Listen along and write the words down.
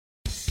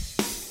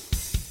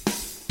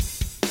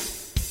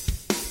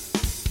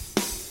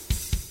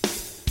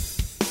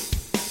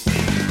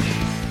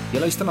Jy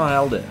luister na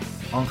Helde,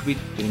 aangebied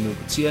deur die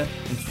Milkotse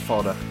en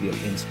vervaardig deur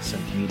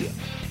Eensgesind Media.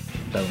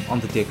 Onthou om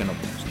aan te teken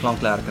op ons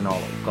klankleerkanaal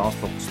op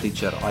Castbox,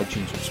 Stitcher,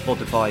 iTunes of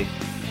Spotify.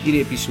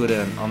 Hierdie episode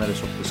en ander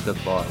is ook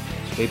beskikbaar op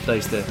ons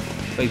webtuiste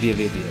by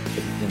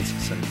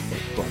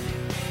www.eensgesind.com.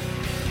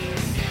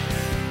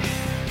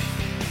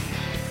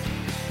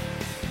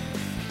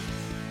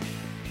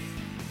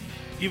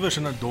 Iewers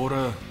in 'n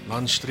dorre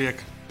landstreek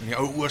in die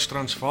ou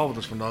Oos-Transvaal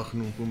wat ons vandag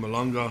genoem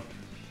Mpumalanga,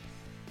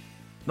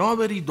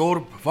 naby die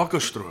dorp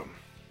Wakkerstroom,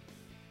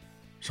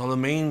 sal 'n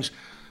mens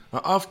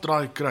 'n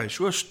afdraai kry,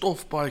 so 'n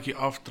stofpaadjie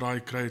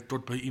afdraai kry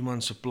tot by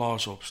iemand se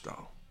plaas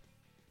opstel.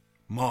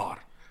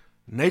 Maar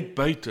net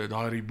buite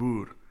daardie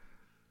boer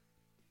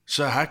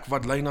se hek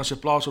wat lei na sy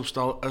plaas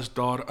opstel, is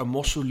daar 'n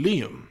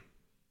mausoleum.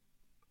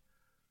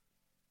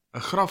 'n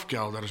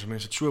Grafkelder, as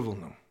mense dit so wil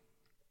noem.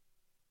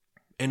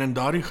 En in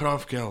daardie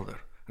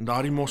grafkelder, in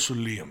daardie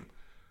mausoleum,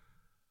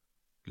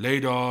 lê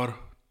daar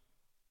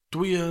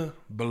twee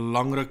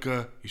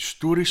belangrike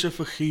historiese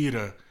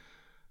figure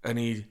in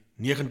die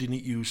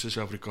 19de eeuse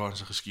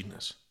Suid-Afrikaanse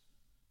geskiedenis.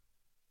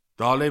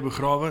 Daar lê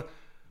begrawe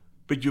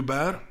Piet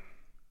Joubert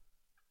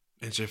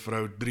en sy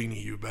vrou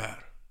Drini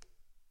Joubert.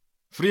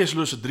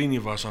 Vreeslose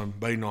Drini was haar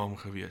bynaam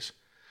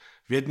gewees.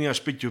 Weet nie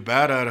as Piet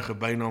Joubert 'n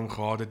bynaam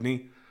gehad het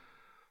nie,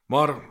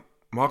 maar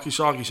maak nie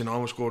saak, sy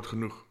naam is kort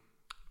genoeg.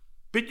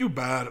 Piet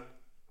Joubert,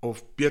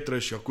 of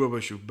Petrus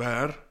Jacobus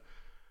Joubert,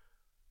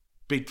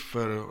 Piet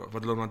vir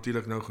wat hulle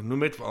natuurlik nou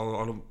genoem het,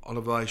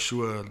 alhoewel hy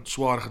so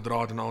swaar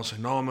gedra het in al sy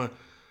name,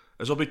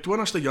 is op die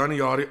 20ste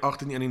Januarie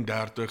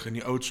 1831 in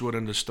die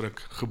Oudtshoorn distrik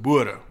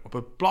gebore, op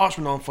 'n plaas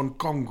met naam van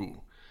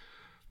Kango.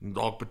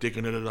 Dalk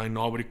beteken dit dat hy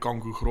naby die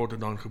Kango grotte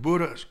dan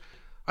gebore is.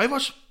 Hy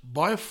was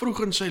baie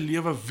vroeg in sy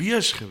lewe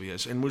wees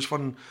gewees en moes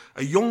van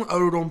 'n jong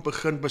ouderdom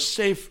begin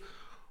besef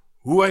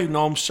hoe hy na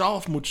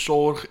homself moet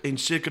sorg en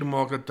seker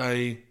maak dat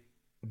hy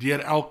deur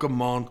elke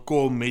maand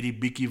kom met die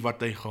bietjie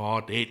wat hy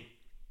gehad het.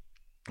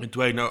 En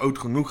toe hy nou oud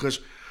genoeg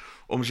is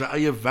om sy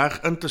eie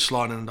weg in te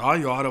slaan, en in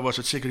daai jare was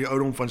dit seker die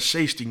ouderdom van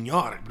 16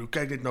 jaar. Ek bedoel,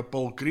 kyk net na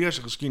Paul Kreer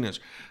se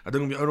geskiedenis. Ek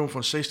dink om die ouderdom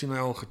van 16 hy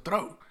al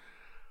getrou.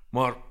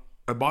 Maar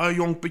 'n baie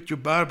jong Piet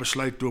Joubert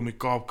besluit toe om die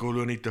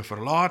Kaapkolonie te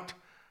verlaat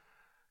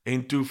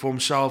en toe vir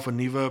homself 'n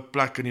nuwe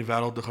plek in die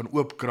wêreld te gaan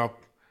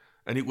oopkrap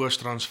in die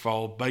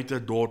Oos-Transvaal buite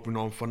 'n dorp met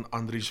naam van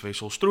Andries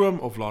Wesselstroom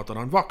of later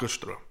dan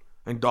Wakkerstroom.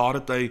 En daar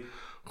het hy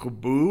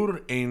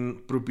geboer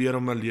en probeer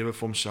om 'n lewe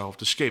vir homself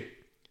te skep.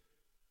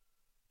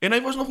 En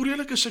hy was nog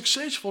redelik 'n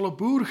suksesvolle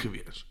boer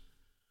gewees.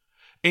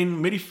 En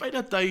met die feit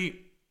dat hy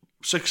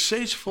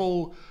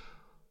suksesvol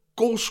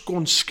kos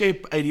kon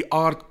skep uit die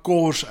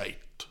aardkors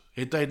uit,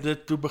 het hy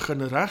dit toe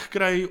begin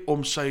regkry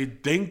om sy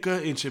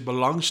denke en sy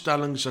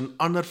belangstellings in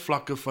ander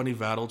vlakke van die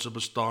wêreld se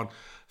bestaan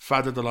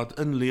verder te laat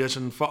inlees,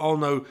 en veral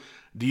nou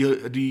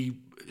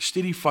die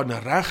studie van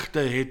regte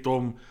het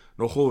hom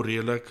nogal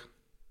redelik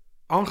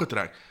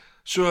aangetrek.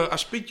 So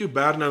as Piet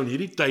Joubert nou in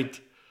hierdie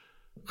tyd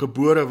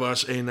gebore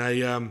was en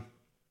hy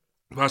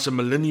was 'n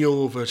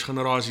millennial of 'n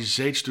generasie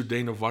Z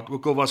student of wat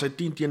ook al, was hy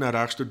 10 teen 'n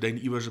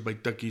regstudent iewers by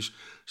Tikkies,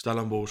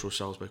 Stellenbosch of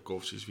selfs by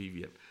Koffsies, wie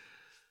weet.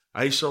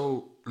 Hy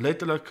sal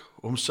letterlik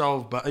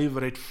homself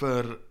beywer het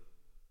vir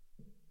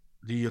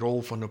die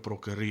rol van 'n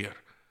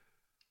prokureur.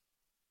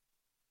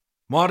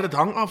 Maar dit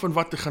hang af van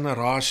watter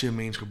generasie 'n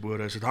mens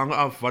gebore is. Dit hang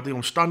af wat die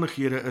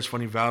omstandighede is van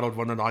die wêreld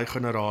wanneer daai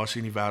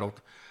generasie in die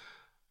wêreld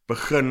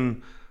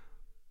begin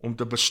om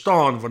te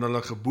bestaan wanneer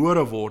hulle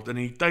gebore word. In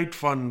die tyd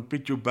van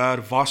Piet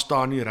Joubert was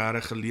daar nie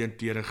regtig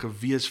geleenthede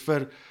gewees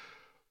vir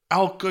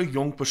elke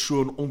jong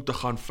persoon om te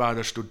gaan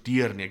verder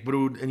studeer nie. Ek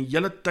bedoel, in die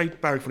hele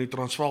tydperk van die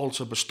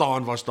Transvaalse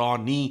bestaan was daar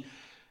nie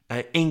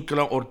 'n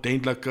enkele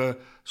ordentlike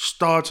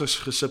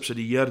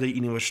staatsgesubsidieerde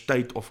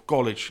universiteit of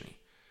college nie.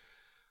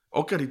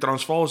 Ook die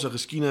Transvaalse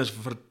geskiedenis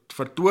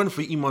vertoon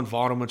vir iemand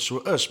waarom dit so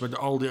is, met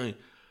al die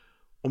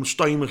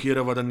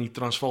omstandighede wat in die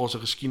Transvaalse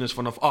geskiedenis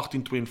vanaf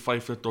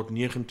 1852 tot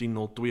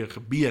 1902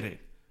 gebeur het.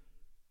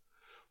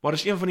 Maar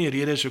dis een van die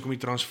redes hoekom die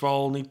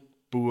Transvaal nie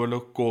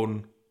behoorlik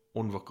kon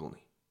ontwikkel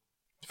nie.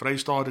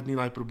 Vrystaat het nie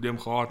daai probleem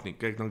gehad nie.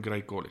 Kyk na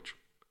Grey College.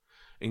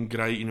 En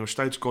Grey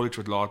Universiteitscollege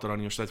wat later aan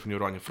die Universiteit van die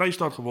Oranje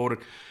Vrystaat geword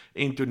het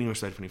en toe die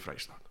Universiteit van die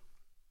Vrystaat.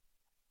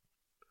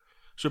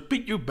 So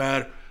Piet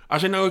Joubert,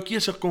 as hy nou 'n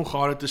keuse kon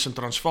gehad het tussen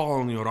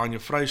Transvaal en die Oranje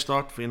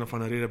Vrystaat, vir een of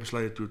ander rede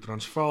besluit het toe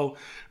Transvaal,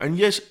 en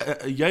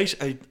juis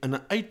in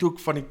 'n uithoek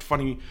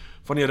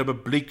van die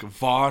Republiek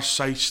waar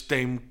sy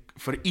stem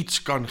vir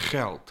iets kan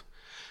geld.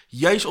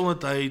 Juis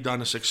omdat hy dan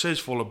 'n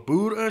suksesvolle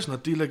boer is,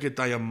 natuurlik het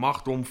hy 'n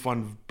magdom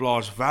van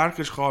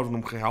plaaswerkers gehad wat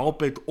hom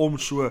gehelp het om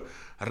so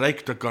ryk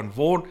te kan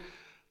word,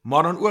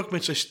 maar dan ook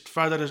met sy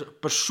verdere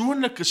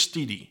persoonlike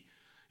studie,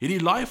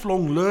 hierdie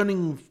lifelong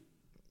learning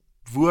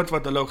woord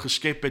wat hulle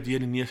geskep het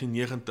hier in die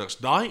 1990s.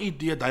 Daai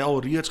idee het hy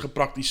al reeds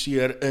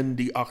gepraktiseer in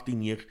die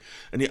 1800s,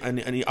 in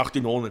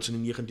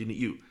die 19de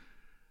eeu.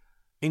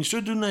 En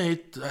sodoende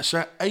het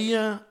sy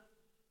eie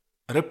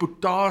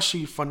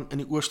reputasie van in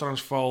die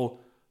Oos-Transvaal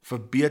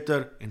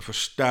verbeter en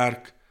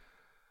versterk,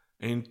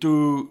 en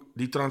toe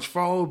die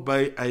Transvaal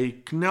by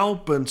 'n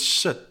knelpunt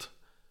sit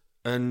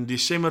in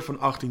Desember van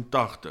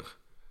 1880,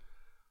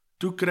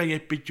 toe kry jy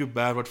Piet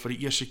Joubert wat vir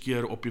die eerste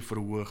keer op die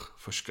verhoog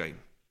verskyn.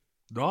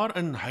 Daar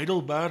in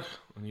Heidelberg,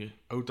 in die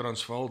ou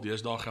Transvaal,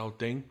 deesdae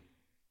Gauteng,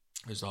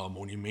 is daar 'n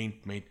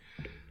monument met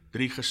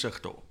 3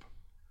 gesigte op.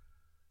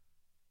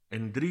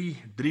 En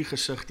drie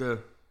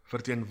gesigte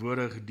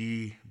verteenwoordig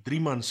die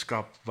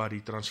driemanskap wat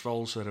die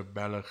Transvaalse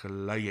rebelle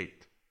gelei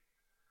het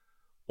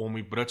om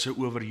die Britse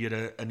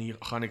owerhede in die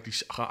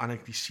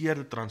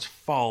geannektiseerde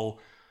Transvaal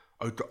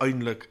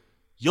uiteindelik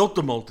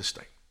heeltemal te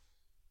steun.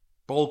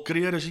 Paul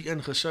Creer is die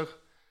een gesig,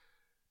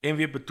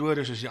 N.W.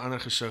 Pretorius is die ander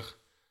gesig,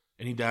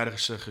 en die derde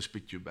gesig is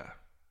Piet Joubert.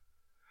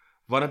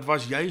 Want het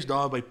was juist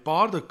daar by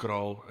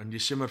Paardekraal in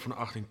Desember van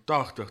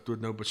 1880, toe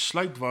het nou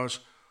besluit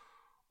was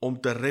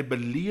om te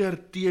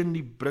rebelleer teen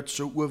die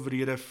Britse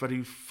owerhede vir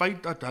die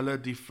feit dat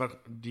hulle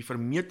die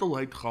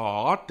vermetelheid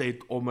gehad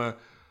het om 'n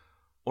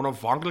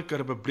onafhanklike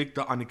republiek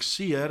te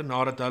annexeer,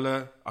 nadat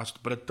hulle as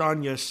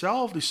Britannië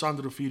self die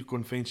Sandrivier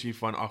Konvensie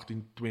van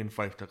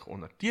 1852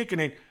 onderteken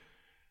het,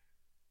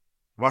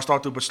 was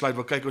daar toe besluit,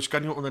 wel kyk, ons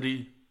kan nie onder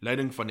die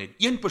leiding van net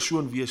een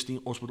persoon wees nie,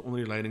 ons moet onder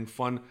die leiding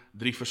van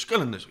 3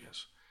 verskillendes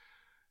wees.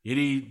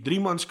 Hierdie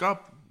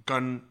driemanskap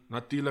kan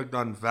natuurlik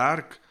dan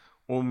werk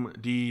om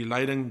die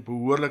leiding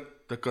behoorlik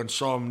te kan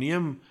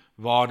saamneem,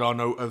 waar daar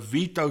nou 'n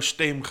veto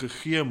stem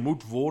gegee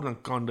moet word,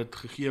 dan kan dit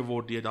gegee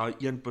word deur daai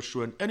een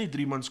persoon in die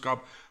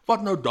driemanskap,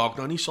 wat nou dalk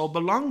nou nie sal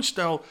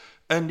belangstel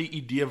in die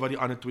idee wat die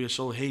ander twee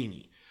sal hê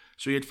nie.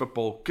 So jy het vir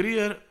Paul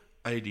Creer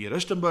uit die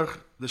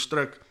Rustenburg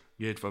distrik,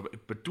 jy het vir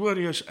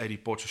Pretorius uit die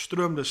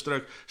Potchefstroom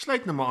distrik,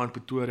 sluit nou maar aan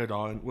Pretoria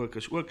daarin ook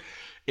is ook,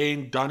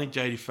 en dan het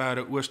jy die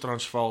verre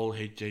Oos-Transvaal,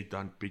 het jy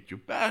dan Piet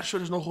Joubert, so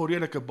dit is nogal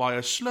redelike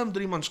baie slim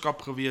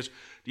driemanskap gewees.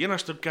 Die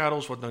enigste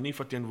kerels wat nou nie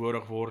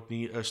verteenwoordig word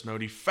nie, is nou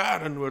die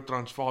verre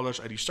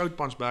Noord-Transvaalers uit die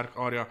Soutpansberg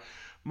area,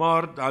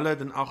 maar hulle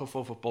het in elk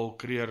geval vir Paul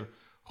Creer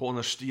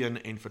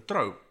geondersteun en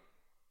vertrou.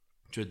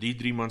 So die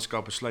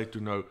driemanskap besluit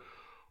toe nou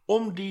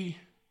om die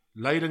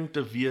leiding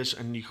te wees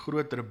in die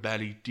groot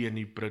rebellie teen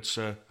die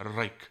Britse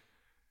ryk.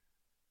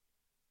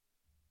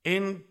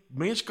 En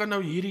mens kan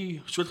nou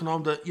hierdie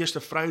sogenaamde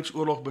Eerste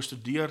Vryheidsoorlog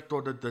bestudeer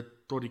tot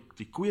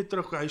die koeie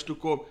terug huis toe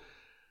kom.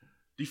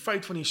 Die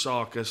feit van die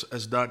saak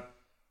is dat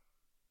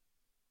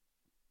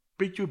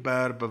Piet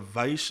Joubert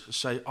bewys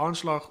sy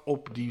aanslag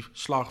op die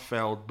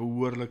slagveld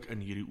behoorlik in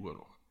hierdie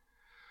oorlog.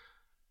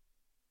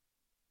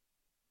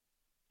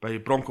 By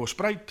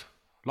Bronkhorstspruit,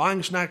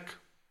 Lionsneck,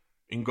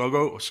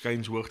 Ngogo, of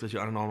Skynshoogte is die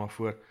ander naam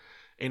daarvoor,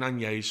 en dan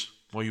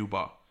juis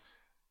Majuba.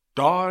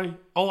 Al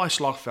die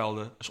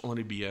slagvelde is onder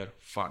die beheer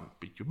van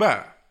Piet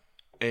Joubert.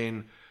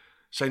 En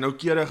sy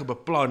noukeurige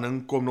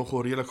beplanning kom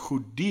nogal redelik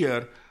goed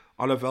deur,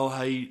 alhoewel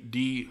hy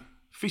die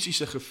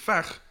fisiese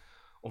geveg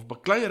of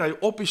bekleierery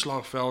op die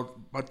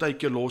slagveld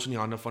partykeer los in die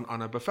hande van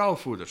ander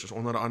bevelvoerders, soos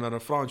onder andere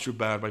Frans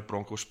Joubert by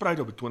Bronkhorstspruit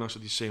op die 20ste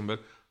Desember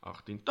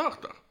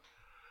 1880.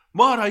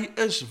 Maar hy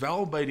is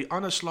wel by die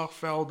ander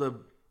slagvelde,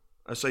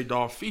 is hy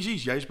daar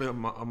fisies, juist by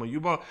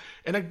Majuba,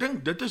 en ek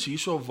dink dit is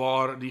hierso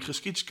waar die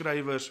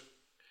geskiedskrywers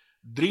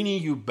Drini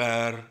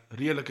Joubert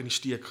redelik in die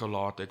steek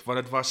gelaat het, want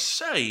het was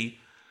sy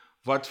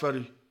wat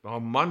vir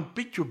haar man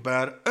Piet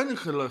Joubert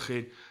ingelig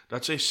het,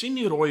 dat sy sien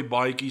die rooi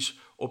baadjies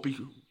op die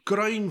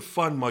kruin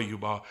van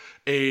Majuba,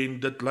 en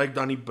dit lyk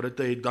dan die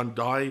Britte het dan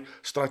daai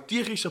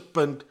strategiese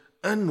punt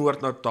in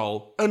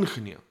Noord-Natal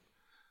ingeneem.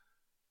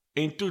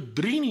 En toe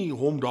Drini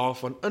hom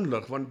daarvan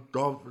inlig, want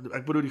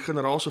ek bedoel die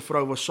generaal se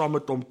vrou was saam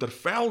met hom ter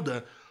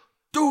velde,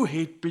 toe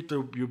het Piet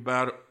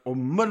Joubert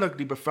onmiddellik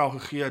die bevel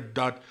gegee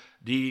dat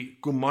die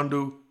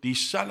kommando die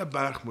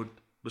Selleberg moet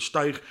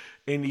bestuig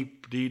en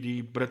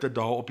die Britte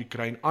daar op die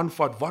kruin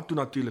aanvat, wat toe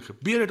natuurlik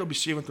gebeur het op die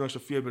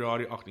 27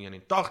 Februarie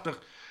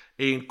 1881,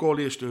 en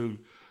Collie is toe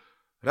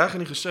reg in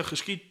die gesig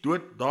geskiet,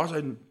 dood, daar is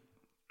hy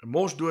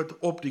mos dood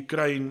op die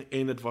kruin,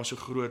 en dit was 'n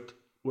groot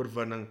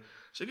oorwinning,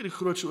 seker die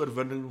grootste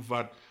oorwinning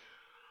wat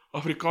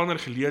Afrikaner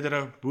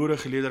geleedere, boere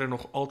geleedere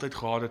nog altyd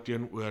gehad het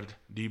teenoor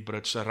die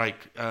Britse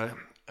ryk.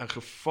 'n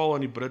geval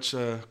in die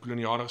Britse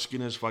koloniale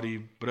geskiedenis wat die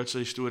Britse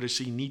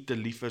historiese nie te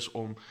lief is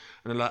om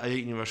in hulle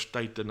eie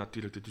universiteite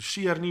natuurlik te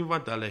doseer nie,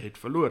 want hulle het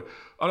verloor.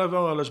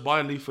 Alhoewel hulle is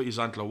baie lief vir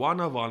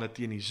Isandlwana, waar hulle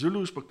teen die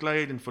Zulus beklei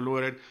het en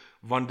verloor het,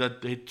 want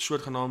dit het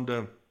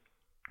soortgenaamde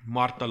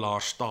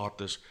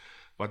martelaarstatus,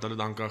 wat hulle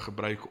dan kan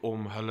gebruik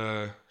om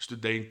hulle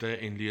studente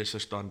en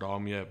lesers dan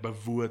daarmee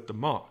bewoond te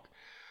maak.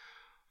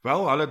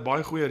 Wel, hulle het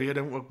baie goeie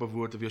rede om ook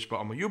bewoond te wees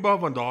by Majuba,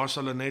 want daar is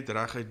hulle net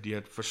reguit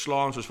deur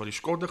verslaan, soos wat die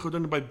Skotte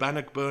gedoen by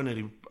Bannockburn en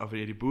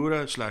die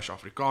boere /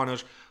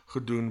 Afrikaners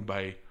gedoen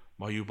by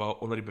Majuba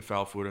onder die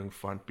bevelvoering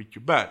van Piet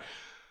Joubert.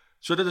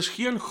 So dit is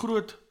geen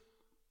groot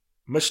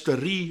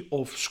misterie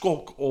of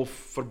skok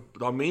of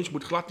daar mens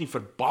moet glad nie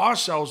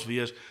verbaas selfs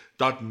wees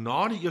dat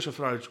na die Eerste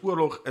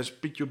Vryheidsoorlog is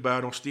Piet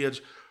Joubert nog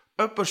steeds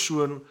 'n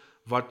persoon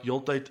wat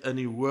heeltyd in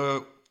die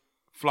hoë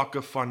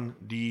vlakke van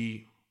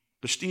die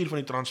bestuur van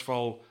die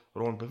Transvaal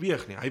rond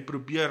beweeg nie. Hy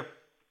probeer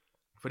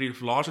vir die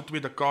laaste 2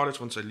 dekades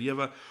van sy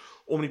lewe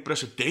om die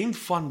president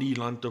van die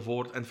land te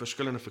word in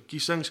verskillende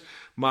verkiesings,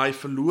 maar hy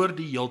verloor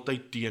die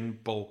heeltyd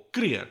teen Paul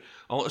Creer.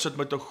 al is dit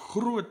met 'n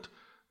groot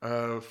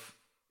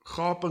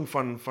gaping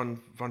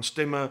van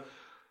stemme,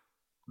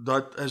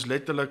 dat is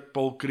letterlik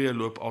Paul Kruger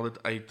loop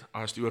altyd uit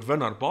as die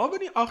oorwinnaar. Behalwe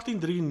die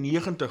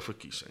 1893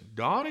 verkiesing,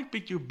 daar het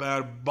Piet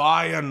Joubert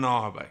baie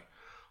naby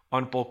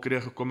aan Paul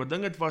Kruger gekom. Ek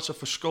dink dit was 'n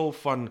verskil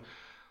van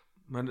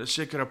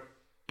seker 'n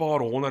paar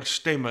honderd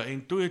stemme,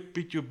 en toe het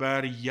Piet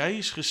Joubert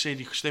juis gesê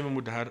die stemme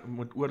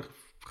moet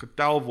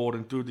oorgetel word,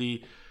 en toe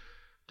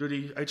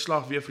die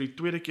uitslag weer vir die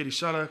tweede keer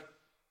dieselfde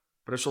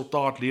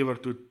resultaat lewer,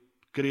 toe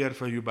Kruger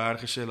vir Joubert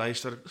gesê,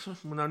 luister,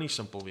 dit moet nou nie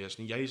simpel wees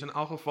nie, jy is in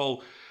elk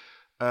geval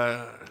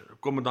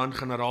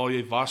kommandant-generaal,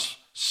 jy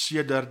was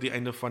sedert die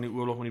einde van die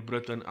oorlog met die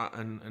Britte in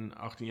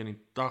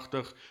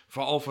 1881,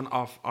 veral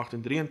vanaf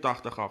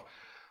 1883 af.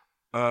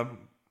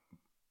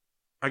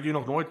 Ek het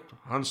nog nooit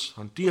Hans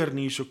hanteer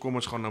nie, so kom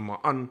ons gaan nou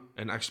maar aan,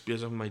 en ek is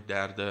besig met my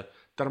derde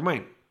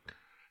termyn.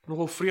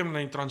 Nogal vreemd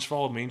dat in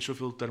Transvaal mens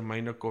soveel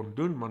termyne kon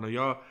doen, maar nou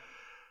ja,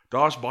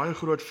 daar is baie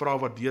groot vrae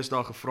wat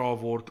deesdae gevra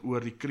word oor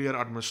die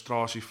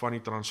Kruger-administrasie van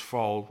die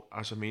Transvaal,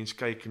 as 'n mens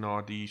kyk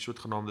na die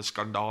soortgenaamde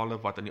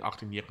skandale wat in die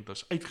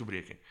 1890s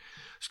uitgebreek het.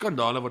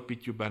 Skandale wat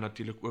Piet Joubert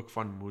natuurlik ook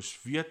van moes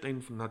weet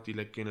en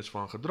natuurlik kennis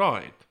van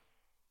gedra het.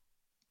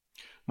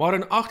 Maar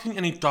in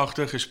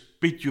 1881 is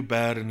Piet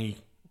Joubert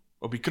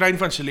op die kruin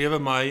van sy lewe,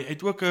 maar hy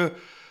het ook 'n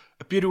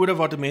periode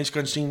wat 'n mens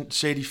kan sien,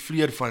 sê die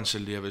vleur van sy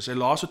lewe. Sy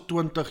laaste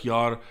 20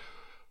 jaar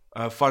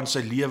van sy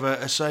lewe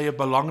is hy 'n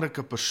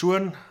belangrike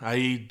persoon.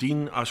 Hy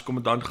dien as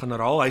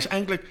kommandant-generaal. Hy is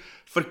eintlik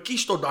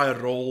verkies tot daai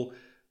rol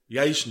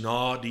juis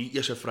na die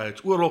Eerste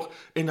Vryheidsoorlog,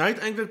 en hy het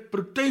eintlik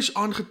protes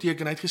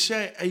aangeteken. Hy het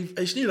gesê hy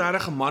is nie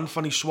regtig 'n man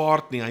van die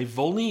swaard nie. Hy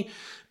wil nie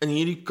in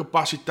hierdie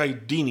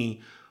kapasiteit dien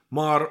nie,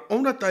 maar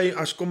omdat hy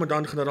as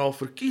kommandant-generaal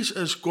verkies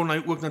is, kon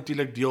hy ook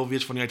natuurlik deel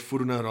wees van die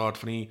uitvoerende raad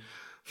van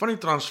die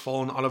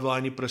Transvaal, en alhoewel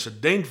hy nie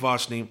president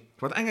was nie,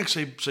 wat eintlik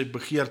sy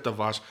begeerte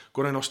was,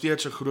 kon hy nog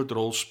steeds 'n groot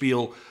rol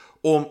speel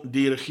om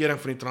die regering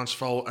van die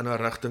Transvaal in 'n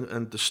rigting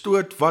in te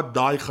stoot, wat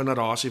daai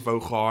generasie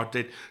wou gehad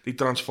het, die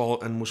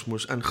Transvaal in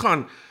moes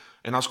ingaan.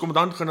 En as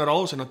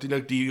kommandant-generaal is hy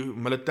natuurlik die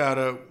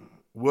militêre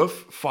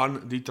hoof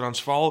van die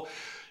Transvaal,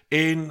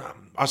 en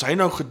as hy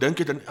nou gedink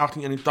het in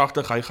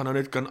 1881, hy gaan nou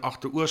net kan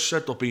agteroor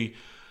sit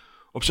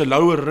op sy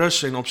laue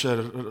rus en op sy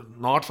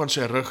naad van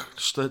sy rug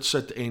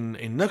sit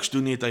en niks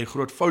doen nie, het hy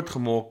groot fout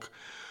gemaak.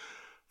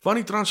 Want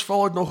die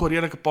Transvaal het nog 'n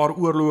redelike paar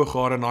oorloë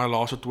gehad in daai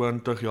laaste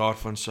 20 jaar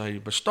van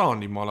sy bestaan.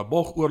 Die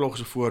Malabog-oorlog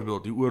is 'n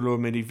voorbeeld, die oorlog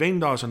met die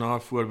Wenda is 'n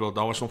ander voorbeeld.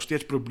 Daar was nog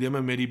steeds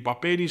probleme met die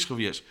Bapedis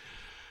gewees.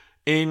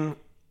 En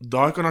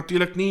daar kan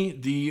natuurlik nie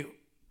die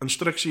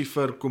instruksie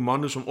vir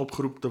kommandos om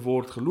opgeroep te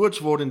word geloods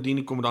word indien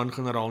die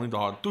kommandant-generaal nie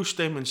daarin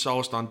toestem en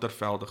selfs dan ter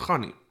velde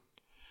gaan nie.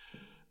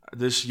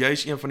 Dis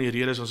juist een van die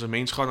redes as 'n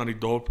mens gaan na die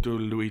dorp toe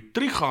Louis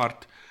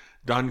Trichardt,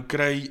 dan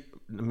kry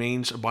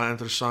mens 'n baie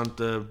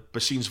interessante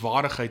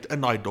besienswaardigheid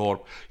in daai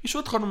dorp. Die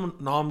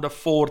soortgenaamde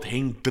Fort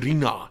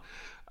Hendrina,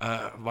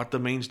 wat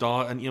 'n mens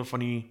daar in een van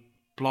die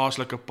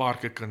plaaslike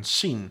parke kan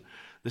sien.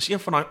 Dis een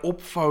van daai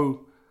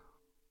opvou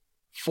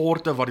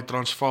forte wat die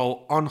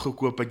Transvaal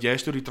aangekoop het,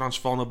 juist toe die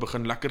Transvaal nou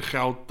begin lekker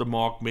geld te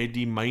maak met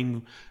die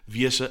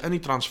mynwese in die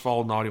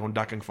Transvaal na die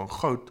ontdekking van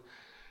goud.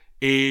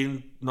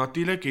 En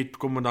natuurlik het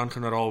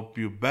kommandant-generaal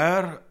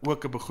Joubert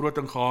ook 'n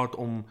begroting gehad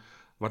om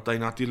wat hy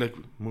natuurlik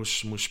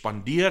moes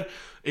spandeer,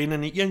 en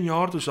in die 1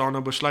 jaar toe sy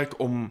nou besluit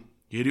om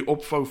hierdie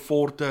opvou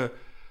forte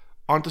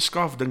aan te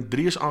skaf, dink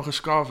 3 is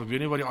aangeskaf, ek weet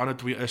nie wat die ander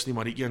 2 is nie,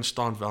 maar die een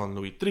staan wel in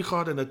Louis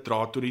Trichardt, en dit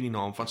dra toe die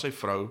naam van sy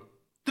vrou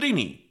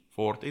Trini,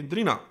 Fort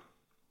Hendrina.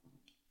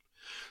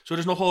 So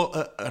dis nogal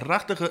 'n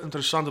regtige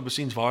interessante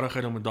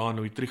besienswaardigheid om daar in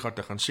Louis Trichardt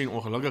te gaan sien.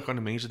 Ongelukkig kan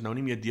die mense dit nou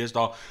nie meer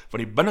deesdae van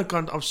die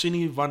binnekant af sien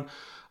nie, want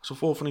as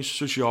gevolg van die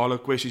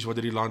sosiale kwessies wat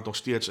hierdie land nog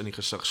steeds in die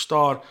gesig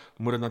staar,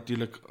 moet dit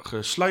natuurlik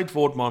gesluit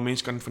word, maar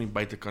mense kan van die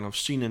buitekant af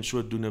sien en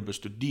sodoende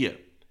bestudeer.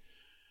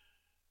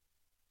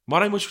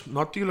 Maar hy moes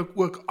natuurlik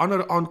ook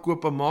ander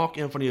aankope maak.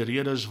 Een van die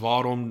redes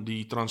waarom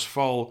die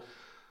Transvaal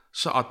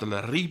se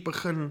artillerie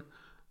begin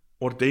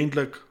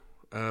ordentlik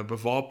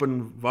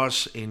bewapen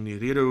was, en die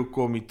rede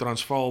hoekom die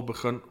Transvaal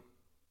begin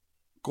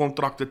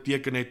kontrakte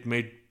teken het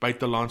met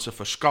buitelandse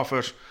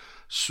verskaffers,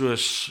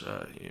 soos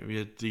jy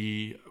weet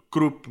die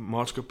Krupp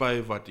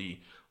maatskappy wat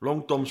die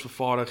Longtoms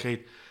vervaardig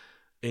het,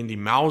 en die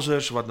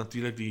Mausers wat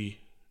natuurlik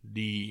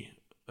die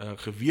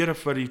gewere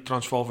vir die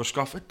Transvaal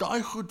verskaf het.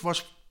 Daai goed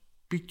was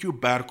Piet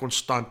Joubert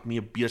konstant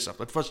mee besig.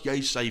 Dit was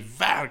juist sy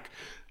werk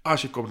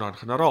as die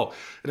kommandant-generaal.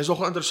 En dit is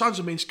nogal interessant as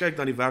 'n mens kyk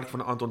na die werk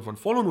van Anton van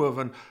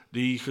Vollenhoven,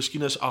 die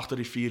geskiedenis agter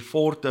die 4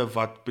 forte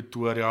wat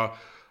Pretoria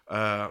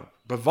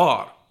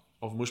bewaar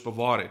of moes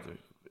bewaar het.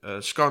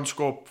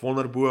 Skanskop,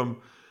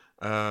 Wonderboom,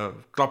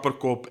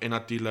 Klapperkop en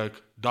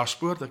natuurlik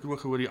Daspoort. Ek het ook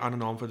gehoor die ander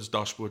naam van dit is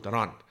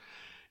Daspoortrand.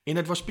 En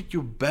dit was Piet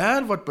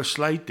Joubert wat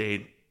besluit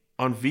het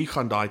aan wie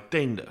gaan daai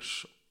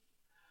tenders.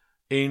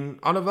 En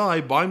alhoewel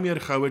hy baie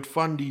meer gehou het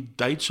van die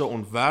Duitse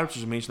ontwerp,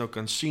 soos mense nou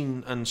kan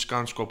sien in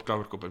Skanskop,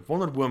 Klapperkop en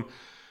Wonderboom,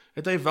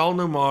 het hy wel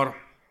nou maar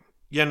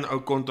een ou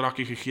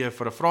kontrakkie gegee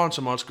vir 'n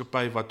Franse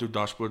maatskappy wat toe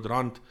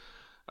Daspoortrand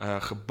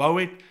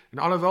gebou het, en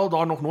alhoewel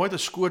daar nog nooit 'n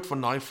skoot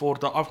van daai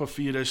forte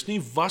afgevuur is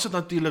nie, was dit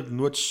natuurlik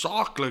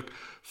noodsaaklik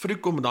vir die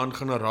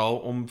kommandant-generaal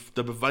om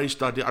te bewys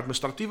dat die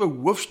administratiewe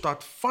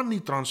hoofstad van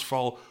die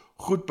Transvaal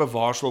goed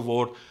bewaar sal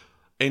word,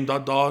 en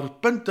dat daar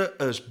punte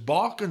is,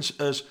 bakens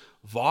is,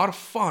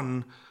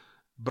 waarvan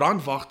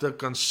brandwagte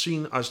kan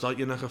sien as daar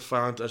enige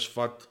vyand is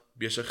wat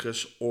besig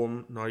is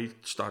om na die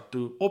stad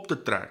toe op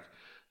te trek.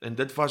 En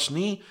dit was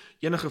nie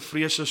enige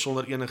vrese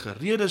sonder enige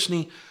redes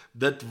nie,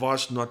 dit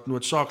was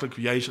noodsaaklik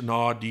juis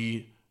na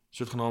die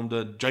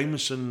sogenaamde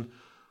Jameson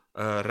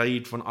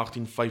raid van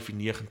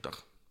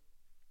 1895.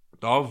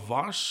 Daar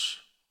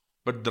was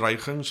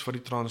bedreigings vir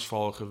die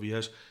Transvaal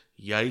gewees,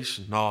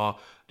 juis na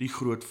die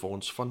groot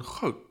fonds van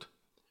goud.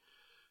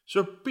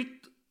 So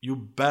Piet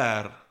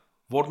Joubert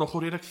word nog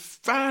redelik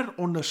ver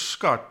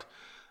onderskat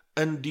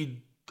in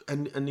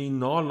die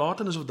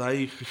nalatenis wat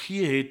hy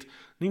gegee het,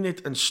 nie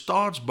net in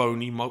staatsbou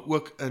nie, maar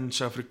ook in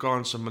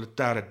Suid-Afrikaanse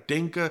militêre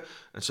denke,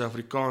 in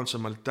Suid-Afrikaanse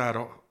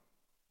militêre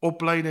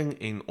opleiding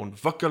en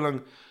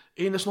ontwikkeling,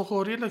 en is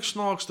nogal redelik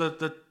snaaks dat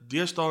dit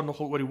deesdae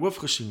nogal oor die hoof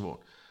gesien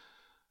word.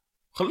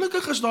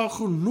 Gelukkig is daar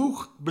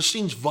genoeg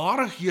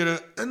besienswaardighede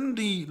in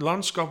die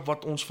landskap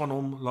wat ons van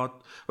hom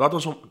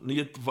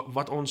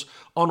wat ons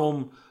aan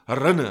hom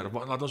herinner,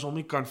 wat ons hom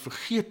nie kan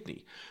vergeet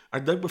nie.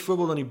 Ek dink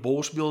byvoorbeeld aan die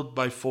bosbeeld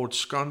by Fort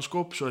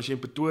Skanskop, so as jy in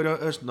Pretoria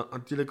is,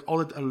 natuurlik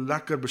altyd 'n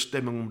lekker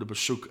bestemming om te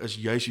besoek is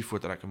juis die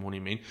Voortrekker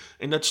Monument,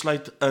 en dit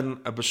sluit in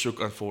 'n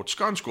besoek aan Fort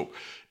Skanskop.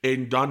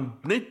 En dan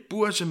net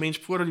bo as 'n mens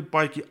voordat die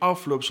paadjie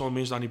afloop, sal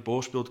mens dan die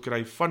bosbeeld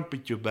kry van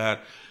Piet Joubert,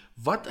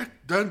 wat ek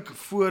dink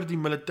voor die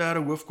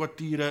militêre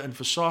hoofkwartiere in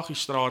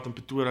Versagiestraat in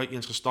Pretoria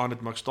eens gestaan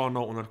het, maar ek staan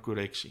nou onder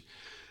korreksie.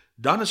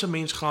 Dan as 'n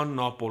mens gaan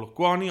na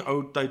Polokwane,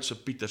 ou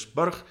tydse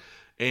Pietersburg,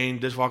 en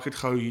dis waar ek het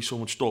gou hierso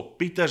moet stop.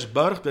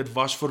 Pietersburg, dit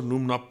was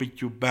vernoem na Piet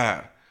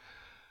Joubert.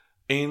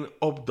 En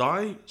op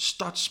daai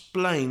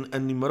stadsplein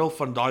in die middel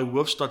van daai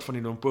hoofstad van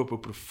die Limpopo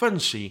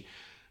provinsie,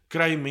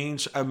 kry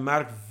mens 'n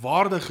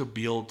merkwaardige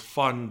beeld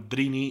van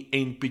Drini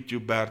en Piet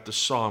Joubert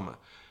tesame.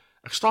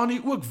 Ek staan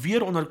hier ook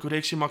weer onder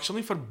korreksie, maar ek sal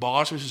nie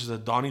verbaas wees as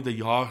dit Danny de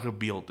Jager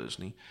beeld is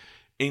nie.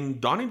 En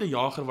Danny de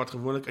Jager, wat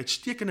gewoonlik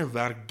uitstekende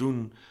werk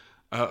doen,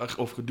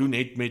 of gedoen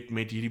het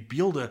met hierdie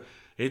beelde,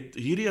 het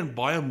hierdie in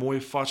baie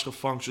mooi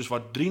vasgevang, soos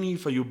wat Drini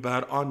vir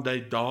Joubert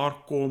aandui, daar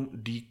kom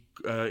die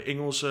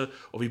Engelse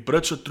of die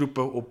Britse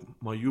troepe op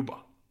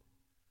Majuba.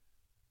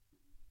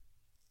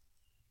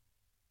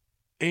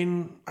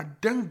 En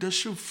ek dink dis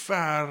so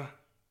ver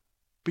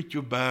Piet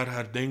Joubert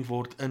herdenk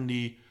word in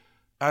die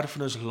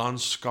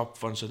erfenislandskap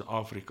van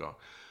Suid-Afrika.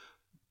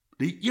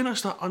 Die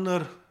enigste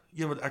ander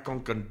een wat ek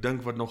kan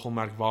dink wat nogal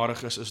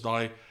merkwaardig is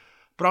daai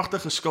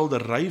pragtige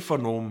skildery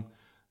van hom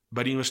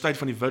by die Universiteit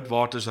van die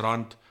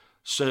Witwatersrand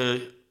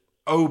se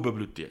ou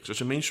biblioteek. So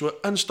as 'n mens so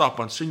instap,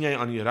 dan sien jy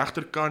aan die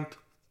regterkant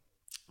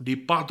die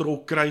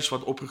padrokkruis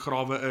wat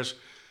opgegrawe is,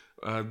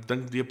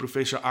 dink die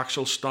professor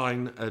Axel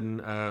Stein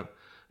in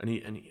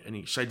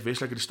die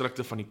suidwestelike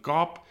distrikte van die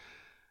Kaap,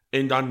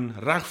 en dan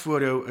reg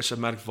voor jou is 'n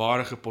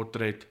merkwaardige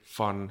portret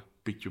van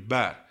Piet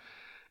Joubert.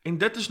 En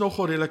dit is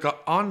nogal redelik 'n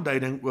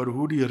aanduiding oor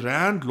hoe die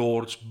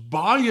Randlords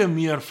baie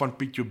meer van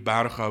Piet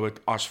Joubert gehou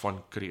het as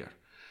van Kreer.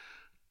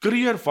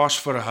 Kreer was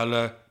vir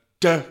hulle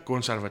te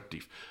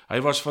konservatief.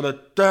 Hy was vir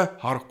hulle te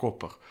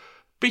hardkoppig.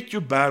 Piet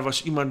Joubert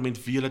was iemand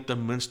met wie hulle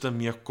ten minste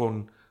mee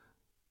kon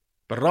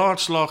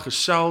beraadslaag,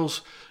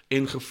 gesels,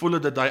 en gevoel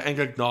het dat hy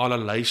eintlik na hulle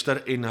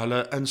luister en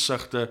hulle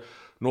insigte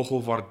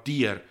nogal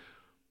waardeer.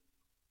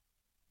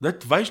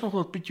 Dit wys nog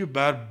dat Piet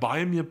Joubert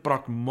baie meer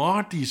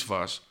pragmaties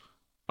was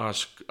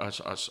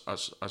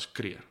as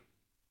Kreer.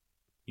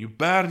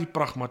 Joubert die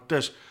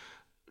pragmatis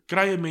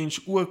kry 'n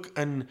mens ook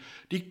in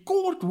die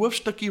kort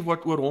hoofstukkie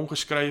wat oor hom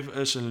geskryf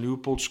is in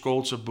Leopold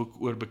Scholz se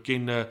boek oor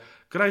bekende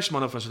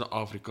kruismanne van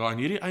Suid-Afrika. En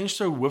hierdie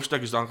einste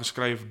hoofstuk is dan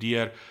geskryf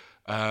deur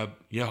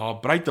J.H.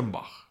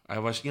 Breitenbach. Hy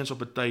was eens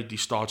op 'n tyd die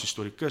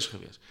staatshistorikus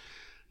gewees.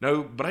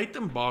 Nou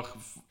Breitenbach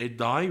het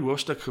daai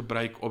hoofstuk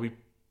gebruik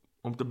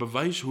om te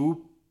bewys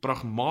hoe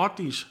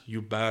pragmaties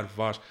Joubert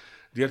was,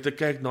 deur te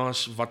kyk na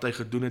wat hy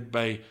gedoen het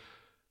by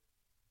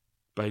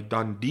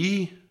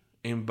Dundee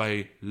en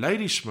by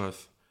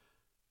Ladysmith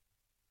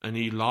in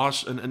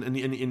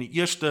die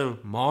eerste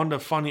maande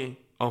van die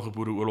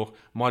Angeboere Oorlog,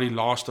 maar die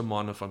laaste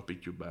maande van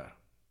Piet Joubert.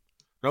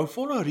 Nou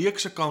volle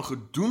reekse kan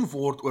gedoen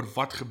word oor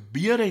wat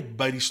gebeur het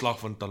by die slag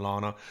van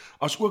Talana,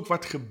 as ook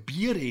wat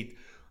gebeur het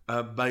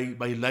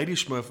by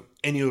Ladysmith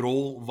en die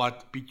rol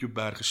wat Piet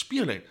Joubert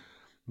gespeel het.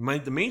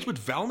 Maar die mens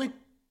moet wel net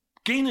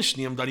kennis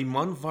neem dat die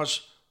man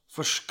was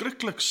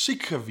verskriklik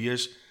siek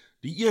gewees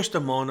die eerste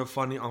maande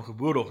van die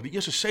Angeboere Oorlog. Die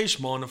eerste 6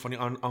 maande van die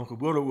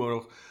Angeboere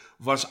Oorlog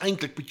was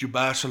eintlik Piet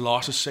Joubert se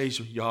laaste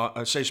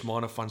 6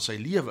 maande van sy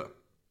lewe.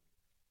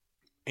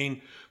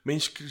 En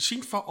mens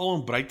sien veral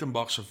in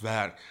Breitenbach se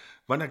werk,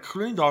 want ek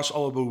glo nie daar's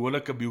al 'n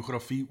behoorlike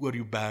biografie oor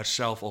Joubert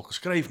self al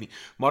geskryf nie,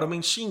 maar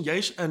mens sien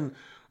juis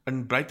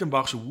in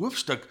Breitenbach se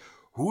hoofstuk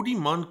hoe die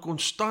man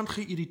konstant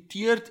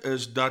geïrriteerd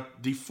is dat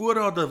die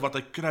voorrade wat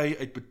hy kry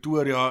uit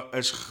Pretoria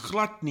is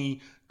glad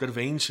nie ter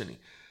wense nie.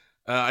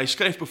 Hy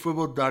skryf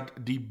byvoorbeeld dat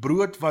die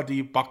brood wat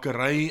die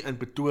bakkery in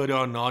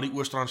Pretoria na die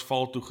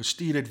Oos-Transvaal toe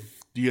gestuur het,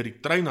 deur die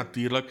trein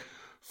natuurlik,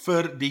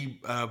 vir die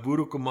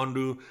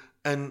boerekommando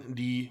in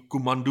die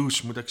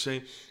kommando's, moet ek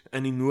sê,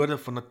 in die noorde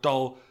van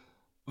Natal,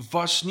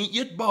 was nie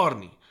eetbaar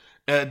nie.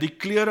 Die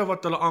klere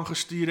wat hulle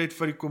aangestuur het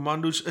vir die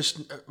kommando's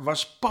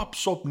was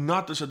papsop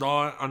nat as dit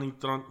daar in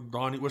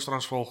die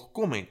Oos-Transvaal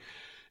gekom het.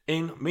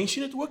 En mense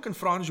sien dit ook in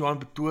Frans Johan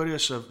Pretoria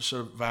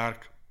se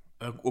werk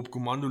op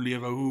kommando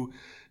lewe, hoe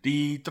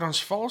die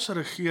Transvaalse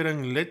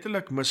regering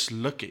letterlik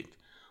misluk het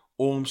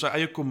om sy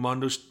eie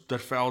kommando's ter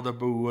velde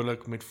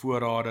behoorlik met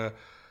voorrade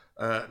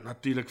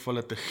natuurlik vir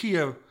hulle te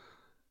gee,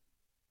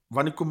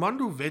 want die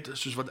kommandowet,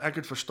 soos wat ek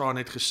het verstaan,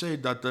 het gesê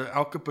dat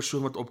elke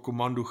persoon wat op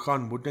kommando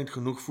gaan, moet net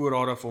genoeg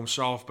voorrade vir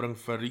homself bring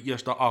vir die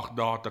eerste 8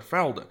 dae ter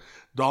velde.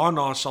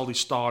 Daarna sal die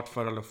staat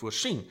vir hulle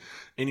voorsien.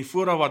 En die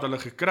voorraad wat hulle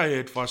gekry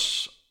het,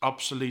 was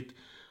absoluut,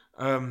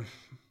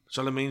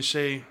 sal 'n mens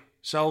sê,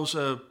 selfs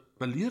 'n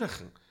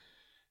belediging.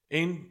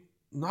 En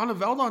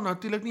alhoewel daar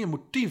natuurlik nie 'n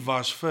motief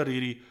was vir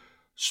hierdie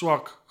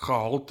swak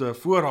gehalte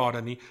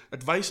voorrade nie,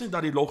 dit wys net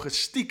dat die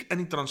logistiek in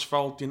die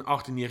Transvaal teen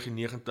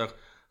 1899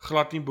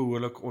 glad nie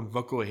behoorlik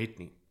ontwikkel het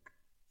nie.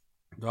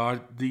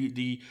 Daar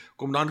die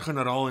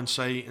kommandant-generaal en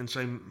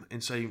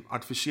sy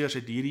adviseurs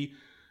het hierdie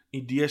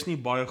idees nie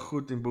baie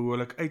goed en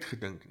behoorlik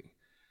uitgedink nie.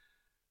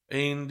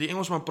 En die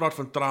Engelsman praat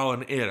van trial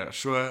and error.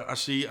 So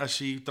as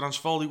die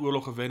Transvaal die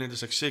oorlog gewen het,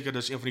 is ek seker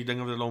dis een van die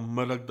dinge wat hulle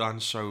onmiddellik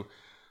dan sou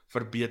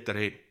verbeter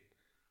het.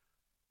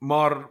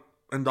 Maar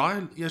in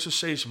daai eerste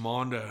 6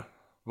 maande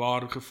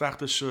waar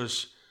gevegte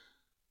soos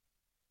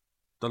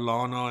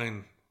Talana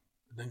en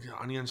ek dink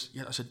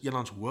as dit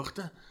Elands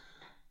Hoogte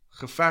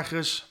geveg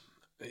is,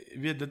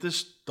 weet, dit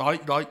is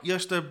daai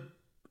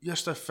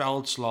eerste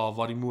veldslaaf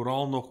waar die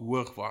moraal nog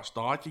hoog was.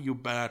 Daar het jy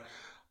Joubert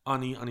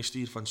aan die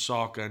stuur van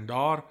sake en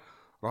daar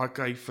raak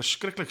hy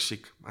verskriklik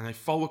siek en hy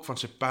val ook van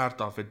sy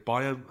perd af, het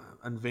baie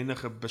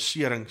inwendige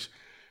beserings.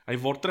 Hy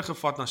word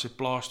teruggevat na sy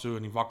plaas toe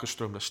in die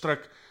Wakkerstroom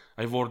distrik.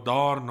 Hy word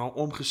daarna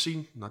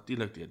omgesien,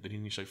 natuurlik deur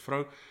Drini sy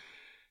vrou,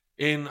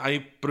 en hy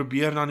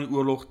probeer dan die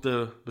oorlog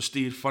te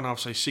bestuur vanaf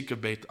sy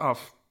siekebed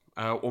af,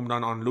 om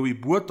dan aan Louis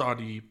Botha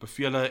die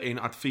bevele en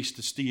advies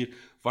te stuur,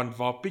 want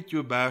waar Piet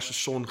Joubert se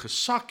son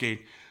gesak het,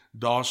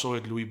 daar sou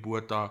het Louis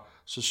Botha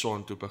se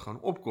son toe begin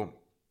opkom.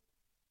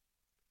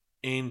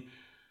 En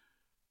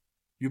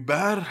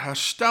Joubert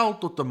herstel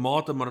tot 'n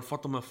mate, maar dit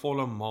vat hom 'n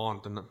volle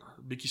maand, en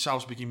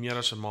selfs bietjie meer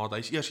as 'n maand. Hy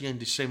is eers hier in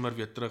Desember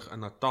weer terug in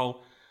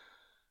Natal,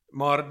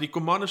 maar die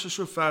kommandos is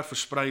so ver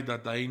versprei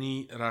dat hy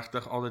nie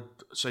regtig altyd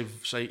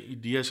sy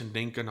idees en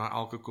denke na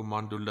elke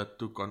kommando lid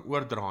toe kan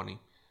oordra nie.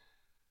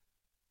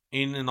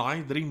 En in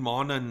daai 3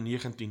 maande in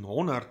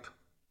 1900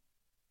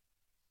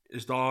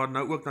 is daar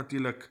nou ook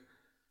natuurlik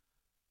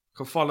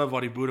gevalle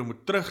waar die boere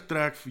moet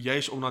terugtrek,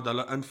 juis omdat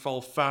hulle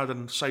inval verder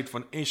in suid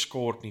van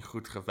Escourt nie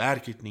goed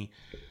gewerk het nie.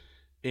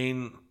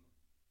 En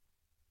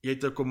jy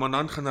het 'n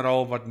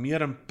kommandant-generaal wat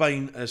meer in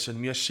pyn is en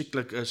meer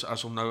sieklik is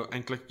as om nou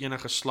eintlik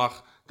enige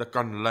slag te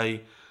kan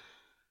lei.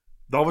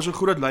 Daar was 'n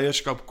groot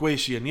leierskap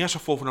kwessie, en nie as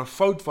gevolg van 'n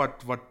fout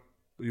wat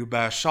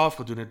Joubert self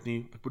gedoen het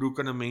nie. Ek bedoel,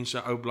 kan 'n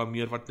mense ou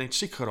blameer wat net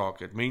siek geraak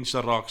het.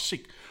 Mense raak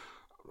siek.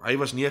 Hy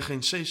was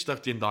 69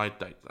 teen daai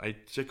tyd. Hy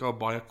het seker al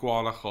baie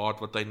kwale gehad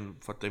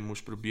wat hy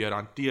moes probeer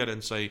hanteer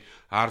in sy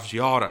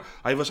herfsjare.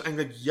 Hy was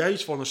eintlik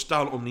juis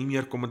veronderstel om nie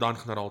meer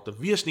kommandant-generaal te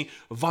wees nie,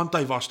 want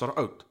hy was daar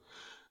oud.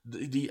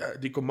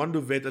 Die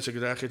kommandowet, as ek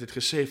reg het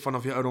gesê,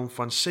 vanaf die ouderdom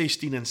van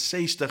 16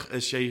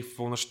 is jy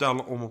veronderstel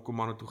om op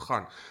kommando toe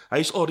gaan. Hy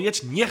is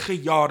alreeds 9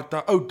 jaar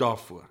te oud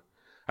daarvoor.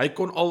 Hy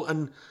kon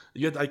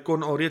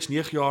al reeds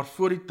 9 jaar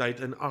voor die tyd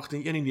in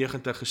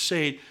 1891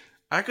 gesê,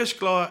 ek is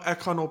klaar,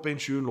 ek gaan op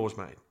pensioen, los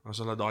my uit, as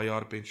hulle daai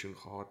jaar pensioen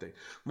gehad het.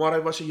 Maar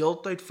hy was die hele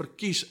tyd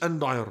verkies in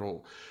daai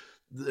rol.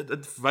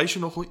 Dit wys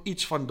nogal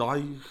iets van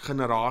daai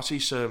generasie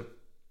se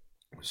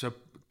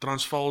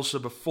Transvaalse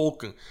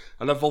bevolking.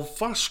 Hulle wil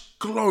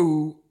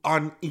vasklou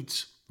aan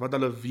iets wat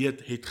hulle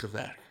weet het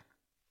gewerk.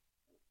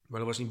 Maar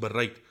hulle was nie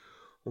bereid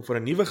om vir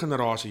 'n nuwe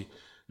generasie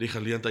die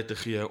geleentheid te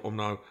gee om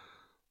nou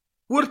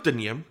oor te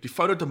neem, die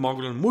foute te maak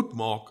wat hulle moet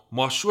maak,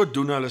 maar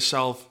sodoende hulle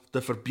self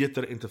te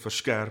verbeter en te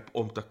verskerp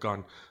om te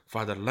kan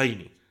verder lei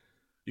nie.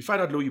 Die feit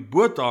dat Louis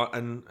Botha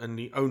in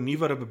die ou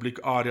nuwe republiek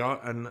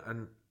area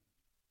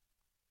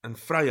in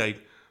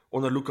Vryheid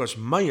onder Lucas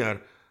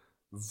Meyer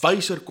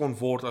wyser kon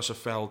word as 'n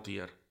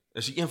veldheer,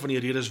 is een van die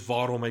redes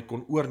waarom hy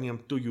kon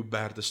oorneem toe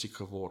Joubert siek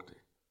geword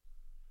het.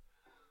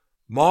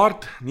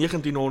 Maart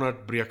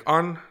 1900 breek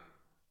aan,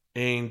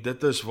 en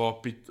dit is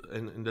waar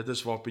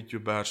Piet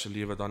Joubert se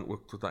lewe dan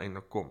ook tot 'n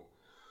einde kom.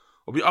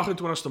 Op die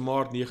 28ste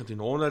Maart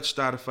 1900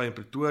 sterf hy in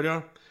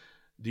Pretoria.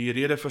 Die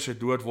rede vir sy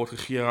dood word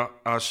gegee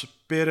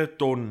as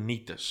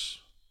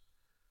peritonitis.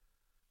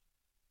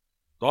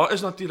 Daar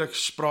is natuurlik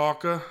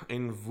sprake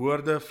en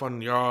woorde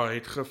van hy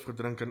het gif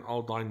gedrink en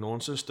al daai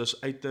nonsens,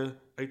 dis uit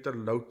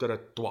 'n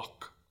loutere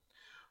twak.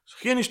 As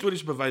geen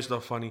historiese bewys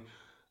daarvan nie,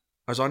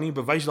 as daar nie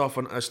bewys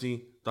daarvan is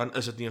nie, dan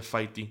is dit nie 'n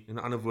feit nie. In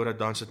ander woorde,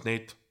 dan is dit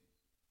net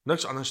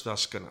niks anders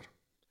as skinder.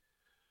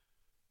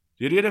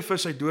 Die rede vir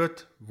sy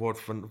dood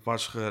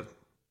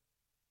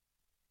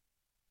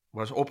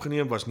was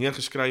opgeneem, was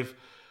neergeskryf,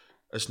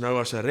 is nou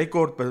as 'n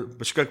rekord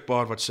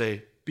beskikbaar wat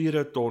sê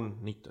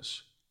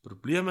peritonitis.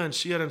 Probleme en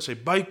seer in sy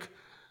buik.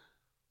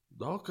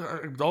 Dalk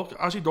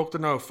as die dokter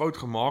nou 'n fout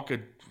gemaak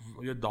het,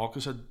 dalk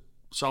is dit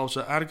selfs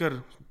 'n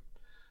erger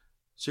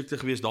siekte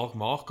gewees, dalk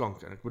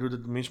maagkanker. Ek bedoel,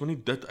 mens moet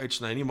nie dit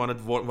uitsny nie, want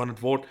het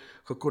word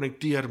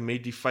gekonnekteer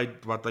met die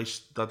feit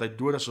dat hy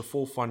dood as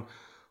gevolg van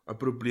 'n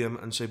probleem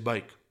in sy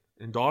buik.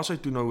 En daar is hy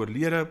toe nou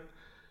oorlede,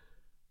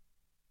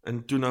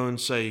 en toe nou in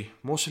sy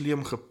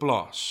mausoleum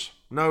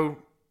geplaas. Nou,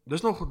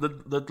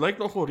 dit lyk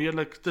nogal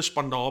redelik te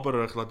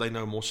spandaberig dat hy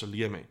nou 'n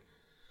mausoleum het.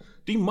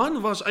 Die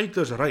man was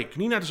uiters ryk,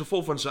 nie net as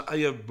gevolg van sy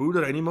eie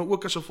boerdery nie, maar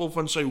ook as gevolg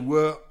van sy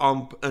hoë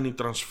amp in die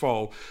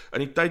Transvaal. In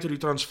die tyd toe die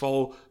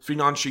Transvaal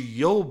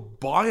finansiëel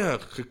baie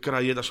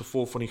gekry het as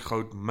gevolg van die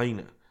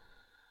goudmyne.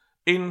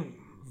 En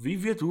wie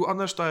weet hoe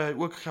anders hy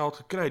ook geld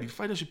gekry het. Die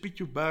feit is die Piet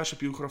Joubert se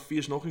biografie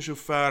is nog nie so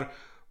ver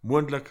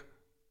moontlik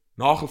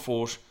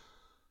nagevors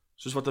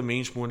soos wat 'n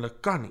mens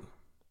moontlik kan nie.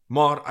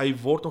 Maar hy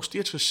word nog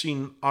steeds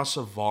gesien as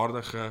 'n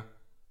waardige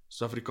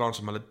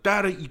Suid-Afrikaanse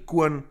militêre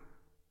ikoon,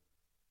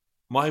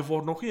 maar hy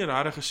word nog nie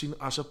regtig gesien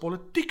as 'n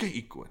politieke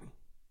ikoon nie.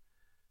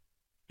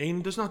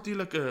 En dis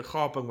natuurlik 'n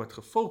gaping wat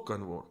gevul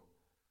kan word.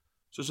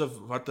 Soos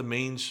wat 'n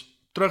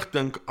mens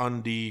terugdink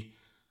aan die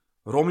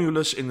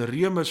Romulus en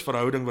Remus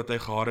verhouding wat hy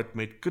gehad het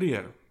met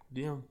Kreer.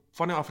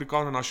 Van die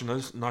Afrikaner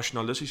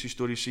nasionalistiese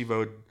historiese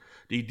wou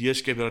die idee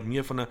skep dat dit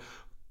meer van 'n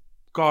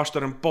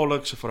Caster en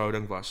Pollock se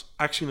verhouding was.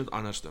 Ek sien dit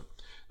anderste.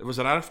 Dit was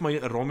regtig vir my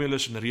 'n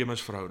Romulus en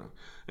Remus verhouding.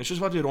 En soos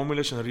wat die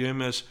Romulus en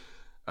Remus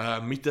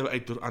myte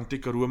uit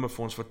antieke Rome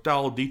vir ons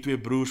vertel, die twee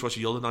broers was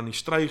die hele tyd aan die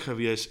stry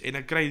gewees, en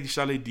ek kry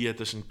dieselfde idee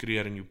tussen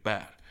Kreer en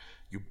Joubert.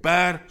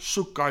 Joubert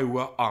soek hy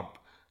hoë amp.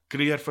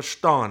 Kreer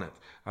verstaan dit.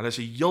 Hulle is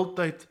die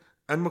heeltyd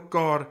in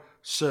mekaar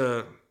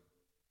se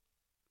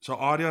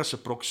area, se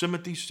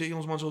proximity, sê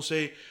ons maar sal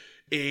sê,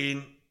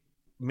 en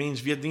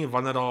mens weet nie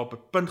wanneer daar op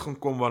 'n punt gaan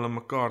kom waar hulle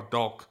mekaar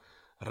dalk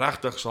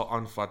regtig sal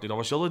aanvat nie. Daar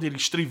was heeltyd hierdie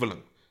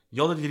struweling,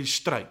 heeltyd hierdie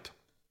stryd.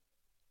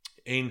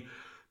 En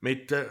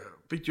met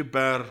Piet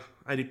Joubert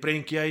uit die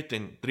prentjie uit,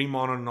 en 3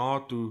 maande na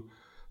toe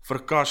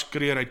verkas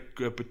Kreer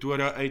uit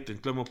Pretoria uit en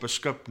klim op 'n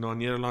skip na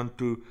Nederland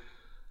toe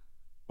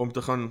om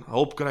te gaan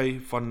hulp kry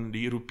van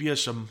die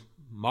Europese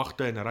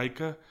magte en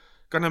ryke,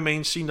 kan 'n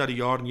mens sien dat die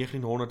jaar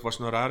 1900 was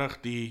nou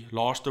regtig die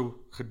laaste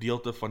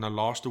gedeelte van 'n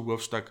laaste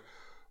hoofstuk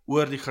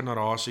oor die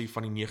generasie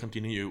van die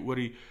 19de eeu, oor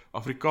die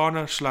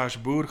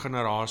Afrikaner/boer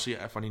generasie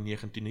van die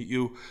 19de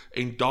eeu,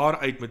 en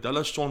daaruit met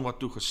hulle son wat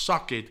toe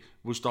gesak het,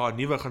 moes daar 'n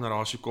nuwe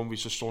generasie kom wie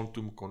se son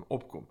toe kon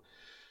opkom.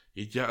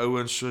 Het jy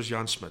ouens soos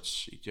Jan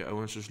Smuts, het jy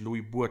ouens soos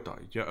Louis Botha,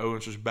 het jy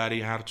ouens soos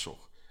Barry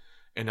Hertzog,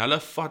 en hulle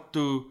vat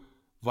toe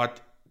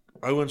wat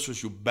ouens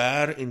soos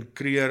Joubert en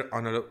Kreer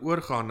aan hulle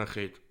oorgehandig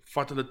het,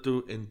 vat hulle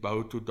toe en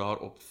bou toe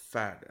daarop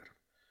verder.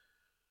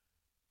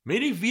 Met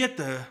die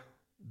wete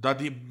dat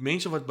die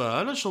mense wat by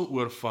hulle sal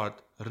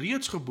oorvat,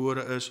 reeds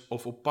gebore is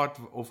of op pad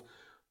of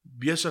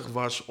besig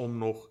was om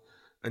nog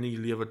in die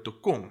lewe te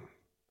kom.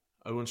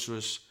 Ouens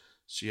soos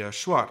C.R.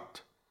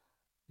 Swart,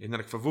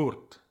 Hendrik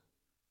Verwoerd,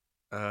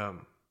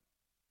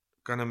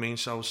 kan 'n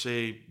mens sal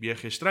sê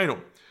B.G.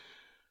 Strydom.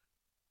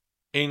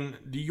 En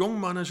die jong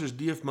manne soos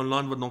D.F.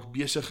 Malan wat nog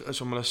besig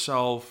is om hulle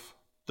self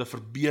te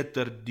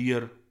verbeter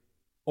deur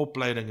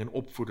opleiding en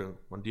opvoeding,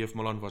 want D.F.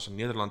 Malan was in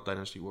Nederland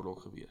tydens die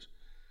oorlog gewees.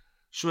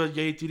 So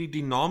jy het hierdie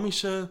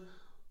dinamiese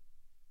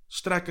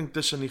strekking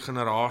tussen die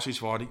generasies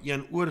waar die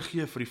een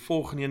oorgee vir die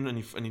volgende een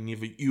in die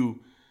nuwe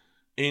eeu,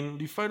 en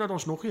die feit dat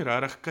ons nog nie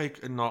regtig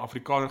kyk na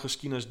Afrikaner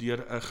geskiedenis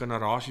deur 'n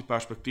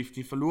generasieperspektief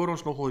nie, verloor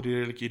ons nogal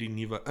redelik hierdie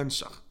nuwe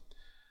insig.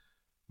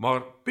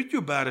 Maar Piet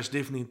Joubert is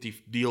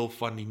definitief deel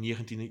van die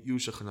 19de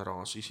eeuse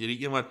generasies,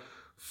 hierdie een wat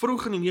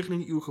vroeg in die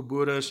 19de eeu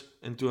gebore is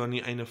en toe aan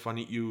die einde van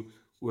die eeu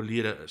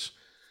oorlede is.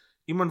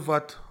 Iemand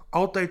wat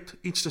altyd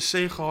iets te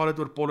sê gehad het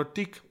oor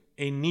politiek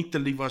en nie te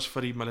lief was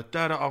vir die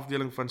militêre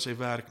afdeling van sy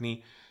werk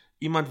nie.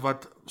 Iemand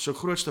wat sy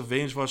grootste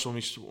wens was om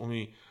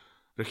die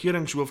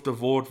regeringshoof te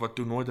word, wat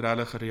toe nooit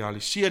regtig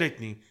gerealiseer het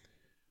nie,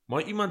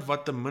 maar iemand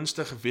wat ten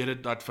minste geweet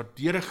het dat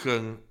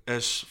verdediging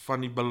is van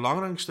die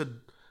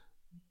belangrikste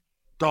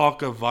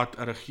take wat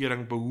 'n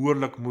regering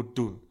behoorlik moet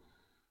doen.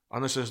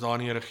 Anders is daar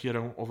nie 'n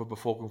regering of 'n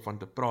bevolking van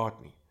te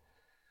praat nie.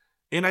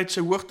 En hy het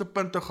sy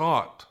hoogtepunte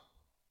gehad,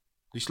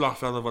 die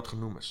slagvelde wat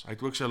genoem is. Hy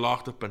het ook sy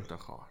laagtepunte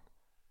gehad.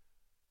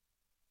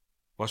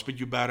 Was Piet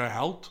Joubert 'n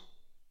held?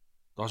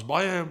 Daar's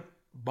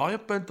baie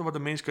punte wat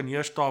 'n mens kan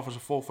neerstaaf as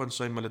gevolg van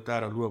sy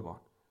militêre loopbaan.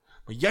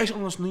 Maar juist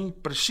omdat ons nie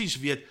presies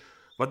weet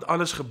wat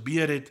alles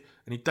gebeur het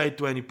in die tyd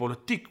toe hy in die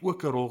politiek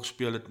ook 'n rol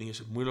gespeel het nie, is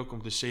dit moeilik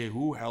om te sê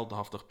hoe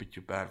heldhaftig Piet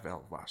Joubert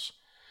wel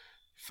was.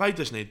 Feit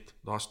is net,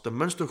 daar's ten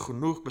minste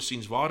genoeg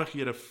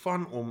besienswaardighede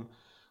van hom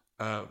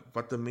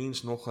wat 'n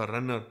mens nog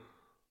herinner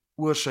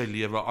oor sy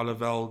lewe,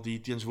 alhoewel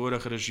die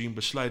teenswoordige regime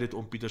besluit het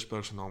om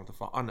Pietersburg se naam te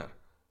verander.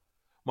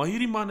 Maar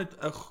hierdie man het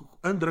 'n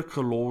indruk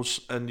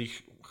gelos in die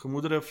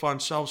gemoedere van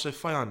selfs sy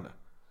vyande.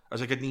 As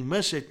ek dit nie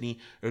mis het nie,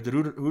 het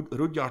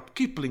Rudyard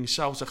Kipling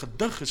selfs 'n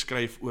gedig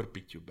geskryf oor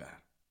Piet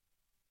Joubert.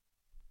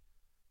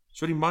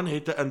 So die man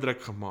het 'n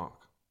indruk gemaak.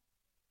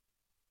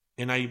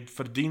 En hy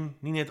verdien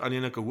nie net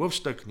alleen 'n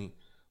hoofstuk nie,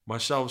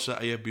 maar selfs sy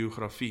eie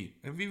biografie.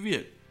 En wie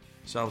weet,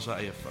 selfs sy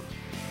eie film.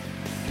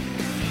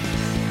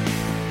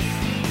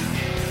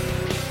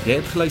 Jy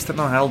het geluister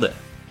na Helde,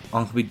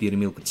 aangebied deur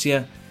Emile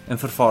Kutse en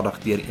vervaardig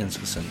deur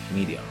Eensgesind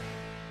Media.